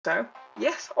So,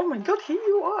 yes. Oh my god, here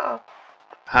you are.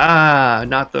 Ah,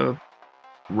 not the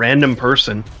random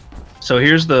person. So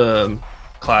here's the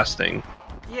class thing.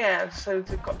 Yeah, so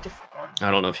they've got different ones.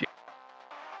 I don't know if you...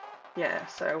 Yeah,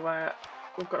 so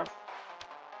we've got to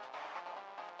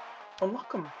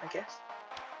unlock them, I guess.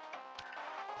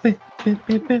 Do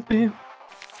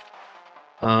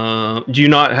you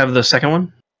not have the second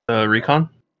one? The recon?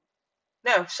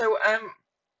 No, so I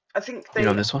think they... You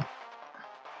know this one?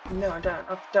 No, I don't.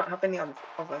 I don't have any of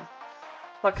them.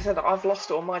 Like I said, I've lost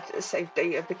all my saved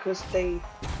data because they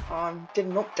did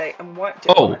an update and wiped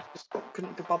it. Oh! I just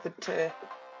couldn't be bothered to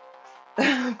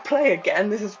play again.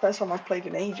 This is the first time I've played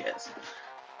in ages.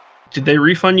 Did they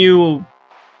refund you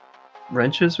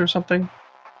wrenches or something?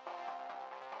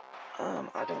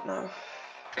 I don't know.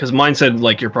 Because mine said,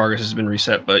 like, your progress has been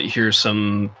reset, but here's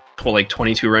some, like,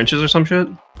 22 wrenches or some shit.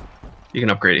 You can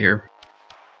upgrade it here.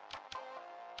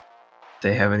 If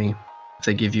they have any... If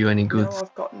they give you any goods. No,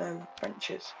 I've got no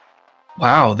wrenches.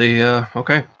 Wow, they,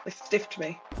 okay. They stiffed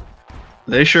me.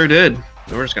 They sure did.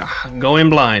 We're just gonna go in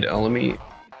blind. Oh, let me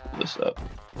pull this up.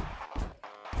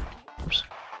 Oops.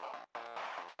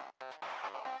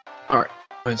 Alright,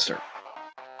 let's start.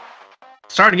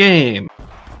 Start a game!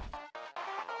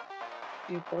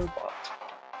 You robot.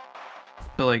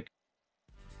 So, like...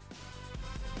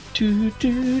 Do.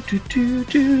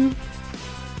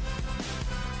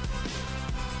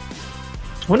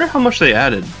 I wonder how much they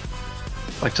added.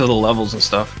 Like, to the levels and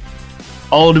stuff.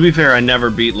 Oh, to be fair, I never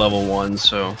beat level 1,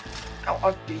 so... Oh,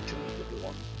 I've beaten level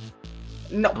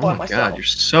 1. Not Oh by my myself. god,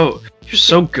 you're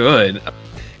so good.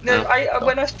 No,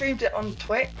 when I streamed it on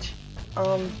Twitch,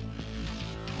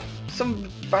 some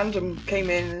random came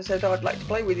in and said, oh, I'd like to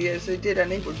play with you, so they did,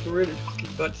 and it was really fucking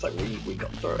good, so we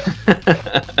got through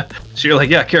it. So you're like,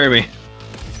 yeah, carry me.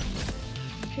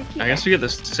 I guess we get the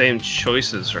same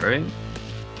choices, right?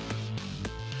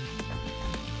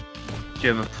 Do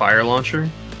you have a fire launcher?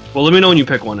 Well, let me know when you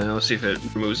pick one, and I'll see if it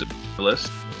removes it from the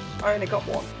list. I only got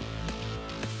one.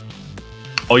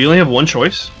 Oh, you only have one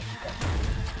choice?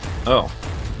 Oh.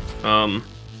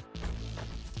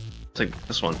 Take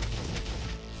this one.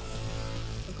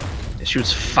 It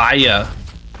shoots fire.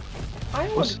 I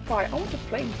want a fire. I want a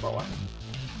flamethrower.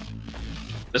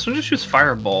 This one just shoots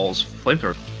fireballs.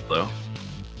 Flamethrower, though.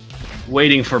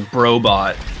 Waiting for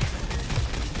Brobot.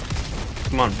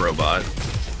 Come on, Brobot.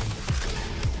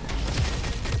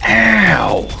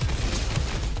 Ow!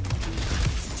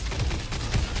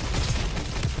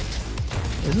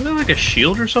 Isn't there like a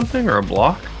shield or something, or a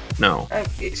block? No.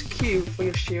 It's Q for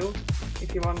your shield,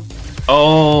 if you want.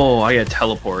 Oh, I get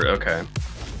teleport, okay.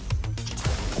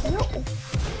 No.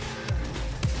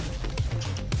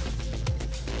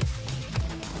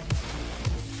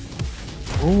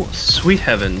 Oh, sweet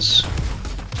heavens.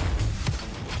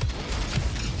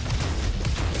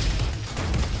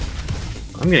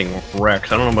 I'm getting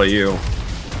wrecked, I don't know about you.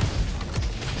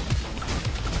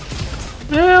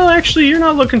 Well, actually, you're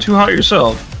not looking too hot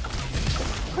yourself.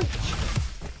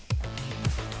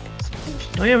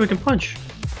 Oh yeah, we can punch.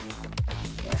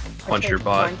 Yeah, Punch your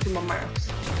bot. To my mouse.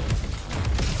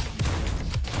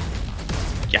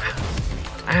 Yeah.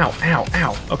 Ow, ow,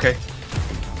 ow. Okay.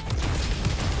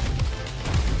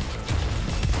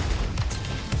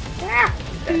 Ah!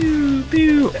 Pew,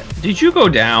 pew. Did you go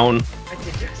down? I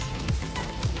did, yes.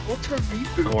 What a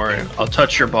reboot. Don't worry, I'll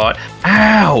touch your bot.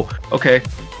 Ow! Okay.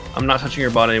 I'm not touching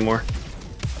your bot anymore.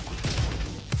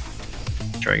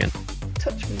 Try again.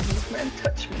 Touch me, man.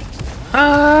 Touch me.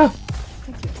 Ah!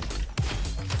 Thank you.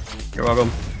 You're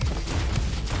welcome.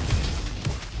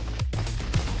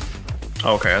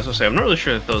 Okay, I was gonna say, I'm not really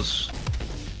sure if those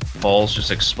balls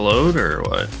just explode or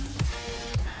what.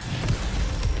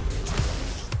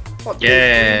 What,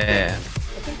 Yeah! I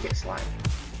think it's like...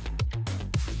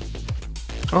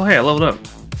 Oh hey, I leveled up.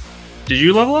 Did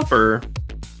you level up or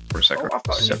Oh, separate? I've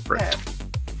got a new Separate. perk.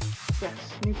 Yes,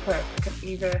 new perk. I can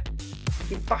either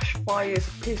you bash fires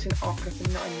a piercing arc for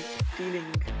 9, dealing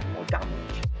more damage.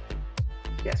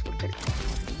 Yes, we'll take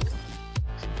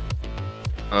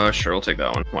that. Sure, we'll take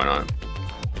that one. Why not?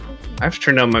 I have to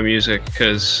turn down my music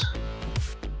because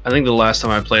I think the last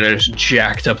time I played, I just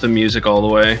jacked up the music all the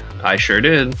way. I sure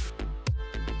did.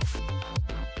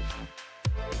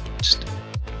 Just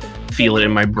feel it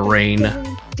in my brain.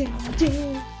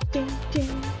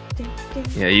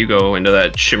 Yeah, you go into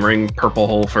that shimmering purple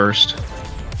hole first.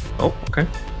 Oh, okay.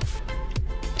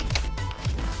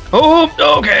 Oh,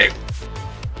 okay.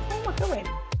 Where am I going?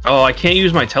 Oh, I can't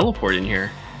use my teleport in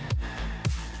here.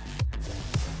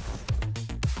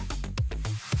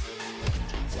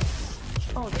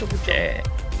 Oh, double jump. Yeah.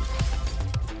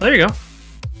 There you go.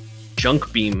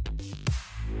 Junk beam.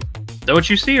 Is that what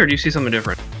you see, or do you see something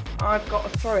different? I've got a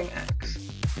throwing axe.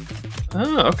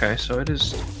 Oh, okay. So it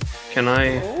is. Can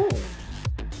I Oh.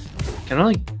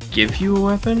 like give you a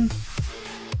weapon?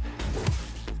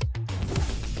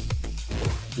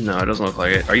 No, it doesn't look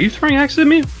like it. Are you throwing axes at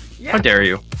me? Yeah. How dare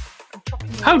you? I'm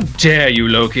chopping your How dare you,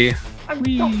 Loki? I'm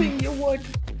Whee. chopping your wood.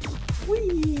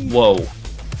 Whee. Whoa.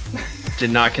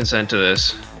 Did not consent to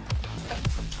this.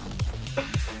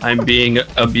 I'm being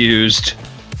abused.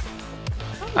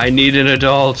 I need an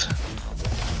adult.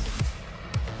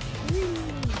 I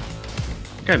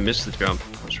think I missed the jump.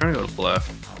 I was trying to go to the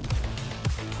left.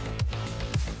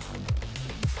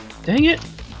 Dang it.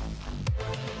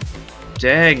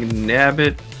 Dag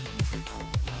nabbit.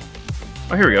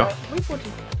 Oh, here we go. We would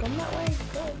have gone that way.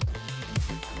 God.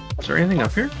 Is there anything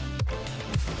up here?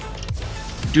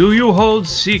 Do you hold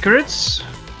secrets?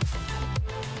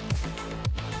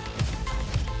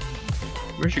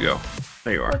 Where'd you go?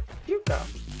 There you are. Where'd you go?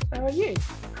 How are you?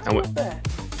 I went. Up there.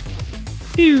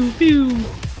 Pew pew.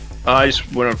 I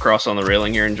just went across on the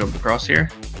railing here and jumped across here.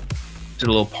 Did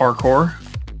a little parkour.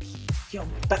 Yo,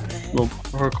 Batman. Little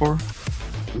parkour.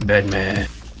 Batman.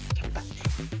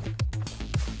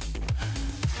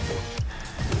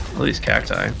 All these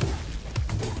cacti.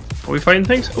 Are we fighting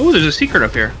things? Oh, there's a secret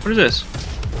up here. What is this?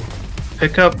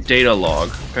 Pick up data log.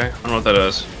 Okay, I don't know what that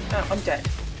is. Oh, I'm dead.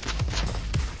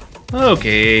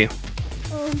 Okay.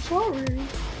 I'm sorry.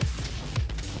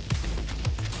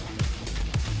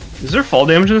 Is there fall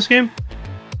damage in this game?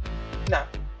 No.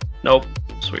 Nope.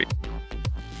 Sweet.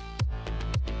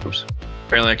 Oops.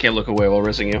 Apparently I can't look away while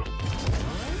rizzing you.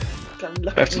 Gotta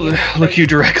look I have at to me in the look face. you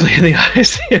directly in the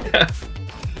eyes. Yeah.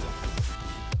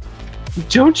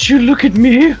 Don't you look at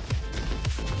me!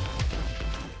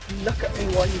 Look at me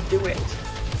while you do it.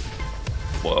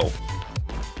 Whoa.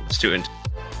 It's too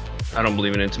I don't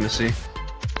believe in intimacy.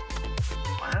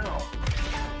 Wow.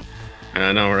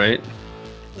 I know, right?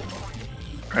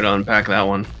 Try to unpack that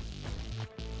one.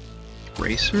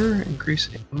 Racer? Increase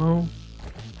ammo?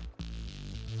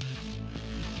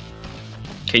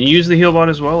 Can you use the heal bot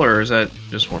as well, or is that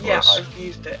just one Yeah, less? I've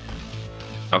used it.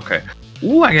 Okay.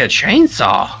 Ooh, I got a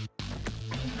chainsaw!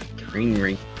 Ring,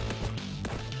 ring.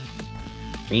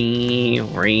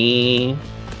 Ring, ring,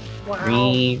 Wow.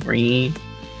 ring, ring.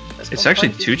 Let's It's go actually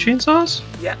find two the- chainsaws?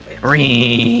 Yeah. It's,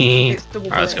 Ring! it's double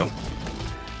Alright, let's go. blade.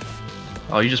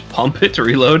 Oh, you just pump it to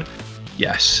reload?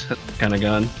 Yes, that's the kind of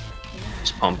gun.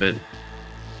 Just pump it.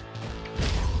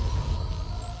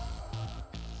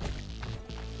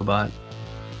 But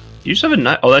you just have a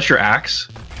knife. Oh, that's your axe.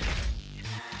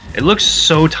 It looks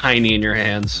so tiny in your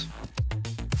hands.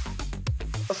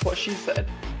 That's what she said.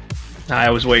 I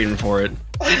was waiting for it.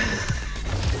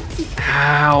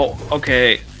 Ow.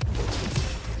 Okay.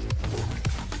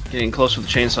 Getting close with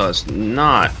the chainsaw is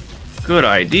not a good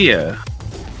idea.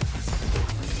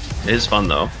 It is fun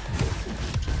though.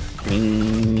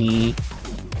 Ringy.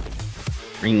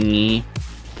 Ringy.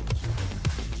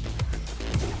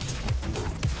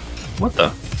 What the?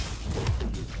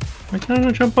 Why can't I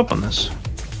not jump up on this?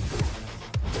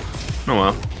 Oh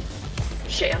well.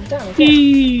 Shit, I'm down again.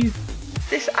 Eee.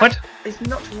 This What? act is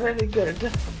not very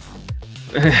good.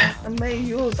 I may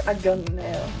use a gun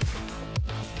now.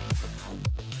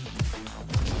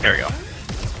 There we go.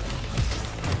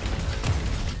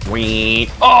 Wee.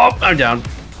 Oh, I'm down.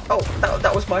 Oh,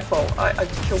 that was my fault. I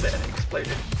just killed it and it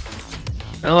exploded.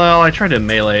 Well, I tried to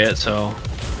melee it, so.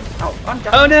 Oh, I'm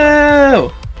down. Oh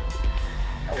no!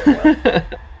 Oh,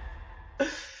 well.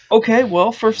 Okay,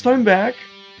 well, first time back.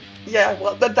 Yeah,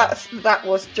 well, that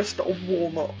was just a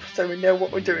warm up, so we know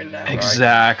what we're doing now, right?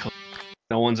 Exactly.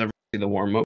 No one's ever seen the warm up.